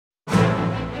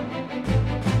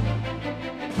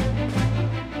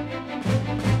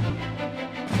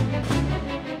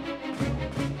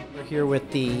here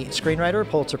with the screenwriter,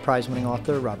 Pulitzer Prize-winning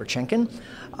author Robert Schenkkan.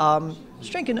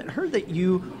 Schenkkan, I heard that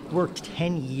you worked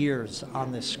 10 years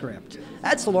on this script.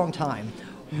 That's a long time.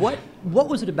 What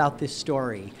was it about this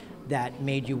story that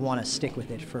made you want to stick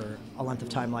with it for a length of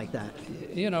time like that?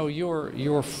 You know,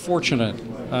 you're fortunate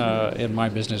in my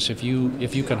business if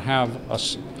you can have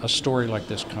a story like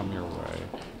this come your way.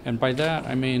 And by that,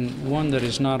 I mean one that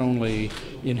is not only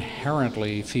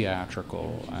inherently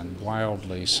theatrical and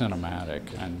wildly cinematic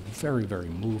and very, very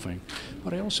moving,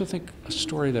 but I also think a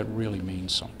story that really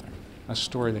means something. A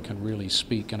story that can really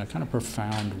speak in a kind of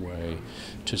profound way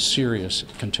to serious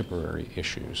contemporary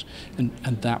issues. And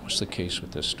that was the case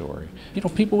with this story. You know,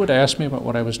 people would ask me about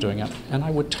what I was doing, and I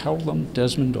would tell them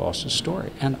Desmond Doss's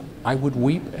story. And I would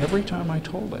weep every time I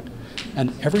told it.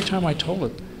 And every time I told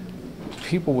it,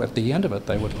 people at the end of it,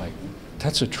 they would like,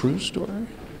 that's a true story?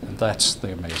 And that's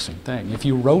the amazing thing. If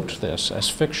you wrote this as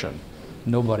fiction,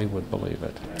 nobody would believe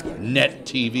it. Net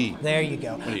TV. There you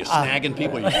go. What are you, snagging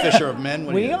people? Are you Fisher of Men?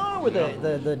 What we are with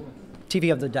the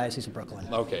TV of the Diocese of Brooklyn.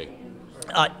 Okay.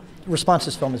 Response to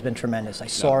this film has been tremendous. I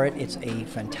saw it. It's a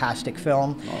fantastic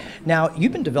film. Oh. Now,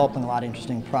 you've been developing a lot of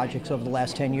interesting projects over the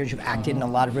last 10 years. You've acted in a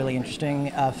lot of really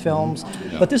interesting films.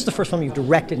 Yeah. But this is the first film you've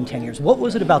directed in 10 years. What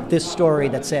was it about this story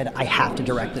that said, I have to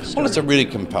direct this story? Well, it's a really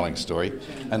compelling story.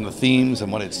 And the themes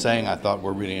and what it's saying, I thought,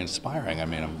 were really inspiring. I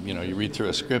mean, you know, you read through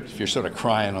a script, if you're sort of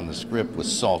crying on the script with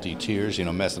salty tears, you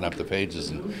know, messing up the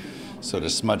pages and sort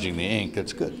of smudging the ink,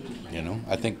 that's good. You know,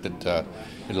 I think that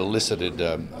it elicited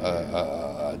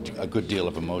a good deal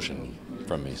of emotion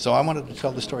from me. So I wanted to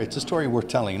tell the story. It's a story worth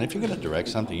telling, and if you're going to direct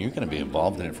something, you're going to be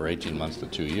involved in it for 18 months to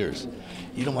 2 years.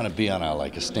 You don't want to be on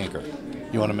like a stinker.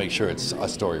 You want to make sure it's a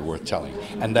story worth telling,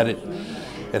 and that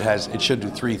it should do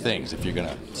three things. If you're going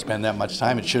to spend that much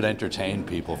time, it should entertain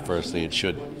people. Firstly, it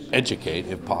should educate,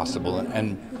 if possible,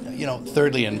 and you know,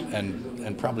 thirdly,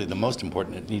 and probably the most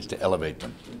important, it needs to elevate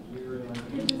them.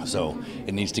 So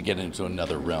it needs to get into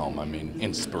another realm. I mean,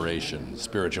 inspiration,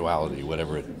 spirituality,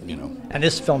 whatever it, you know. And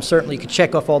this film certainly could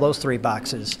check off all those three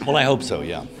boxes. Well, I hope so,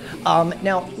 yeah.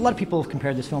 Now, a lot of people have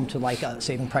compared this film to like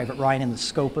Saving Private Ryan and the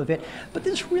scope of it, but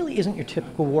this really isn't your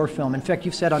typical war film. In fact,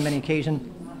 you've said on many occasions,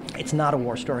 it's not a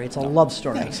war story, it's a love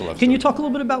story. Yeah, it's a love Can story. you talk a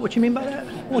little bit about what you mean by that?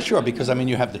 Well, sure, because I mean,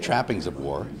 you have the trappings of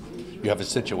war. You have a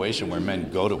situation where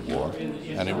men go to war,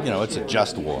 and you know, it's a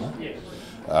just war.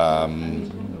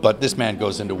 But this man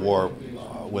goes into war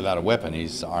without a weapon.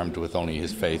 He's armed with only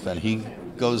his faith, and he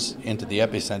goes into the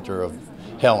epicenter of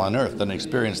hell on earth, an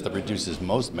experience that reduces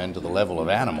most men to the level of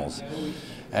animals.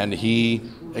 And he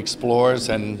explores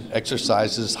and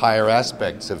exercises higher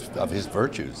aspects of his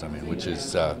virtues, I mean, which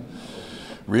is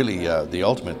really the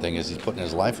ultimate thing is he's putting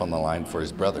his life on the line for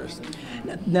his brothers.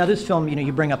 Now this film, you know,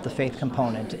 you bring up the faith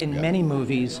component. In many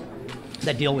movies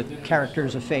that deal with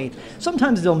characters of faith,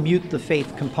 sometimes they'll mute the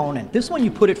faith component. This one, you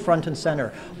put it front and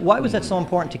center. Why was that so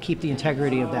important to keep the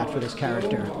integrity of that for this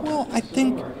character? Well, I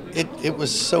think it was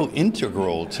so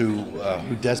integral to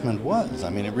who Desmond was.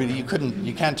 I mean, it really,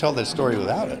 you can't tell that story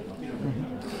without it.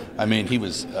 I mean, he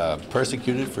was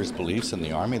persecuted for his beliefs in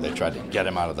the army. They tried to get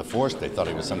him out of the force. They thought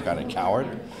he was some kind of coward.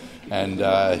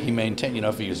 And he maintained, you know,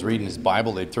 if he was reading his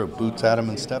Bible, they'd throw boots at him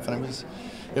and stuff. And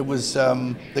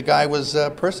the guy was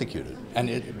persecuted.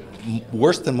 And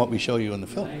worse than what we show you in the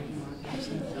film.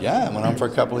 Yeah, it went on for a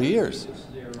couple of years.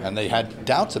 And they had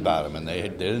doubts about him, and they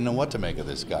didn't know what to make of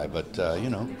this guy. But, you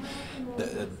know,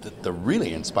 the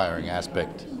really inspiring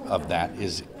aspect of that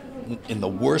is in the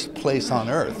worst place on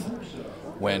earth,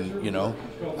 when, you know,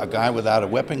 a guy without a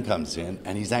weapon comes in,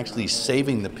 and he's actually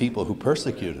saving the people who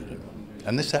persecuted him.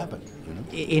 And this happened. You know?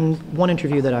 In one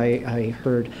interview that I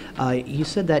heard, you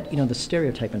said that, you know, the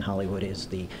stereotype in Hollywood is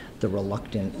the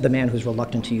man who's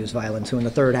reluctant to use violence, who in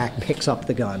the third act picks up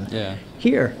the gun. Yeah.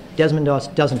 Here, Desmond Doss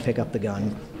doesn't pick up the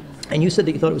gun. And you said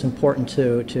that you thought it was important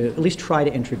to at least try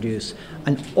to introduce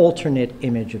an alternate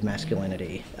image of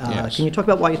masculinity. Yes. Can you talk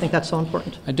about why you think that's so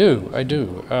important? I do.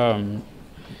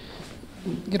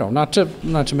 You know, not to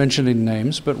mention any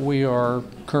names, but we are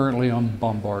currently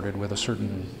bombarded with a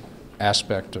certain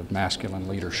aspect of masculine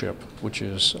leadership, which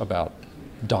is about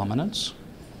dominance,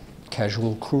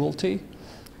 casual cruelty,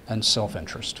 and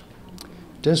self-interest.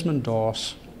 Desmond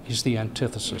Doss is the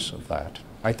antithesis of that.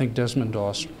 I think Desmond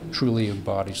Doss truly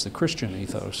embodies the Christian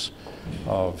ethos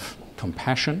of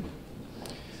compassion,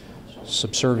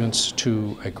 subservience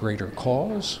to a greater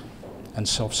cause, and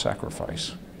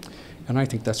self-sacrifice. And I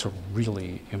think that's a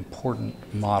really important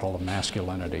model of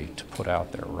masculinity to put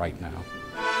out there right now.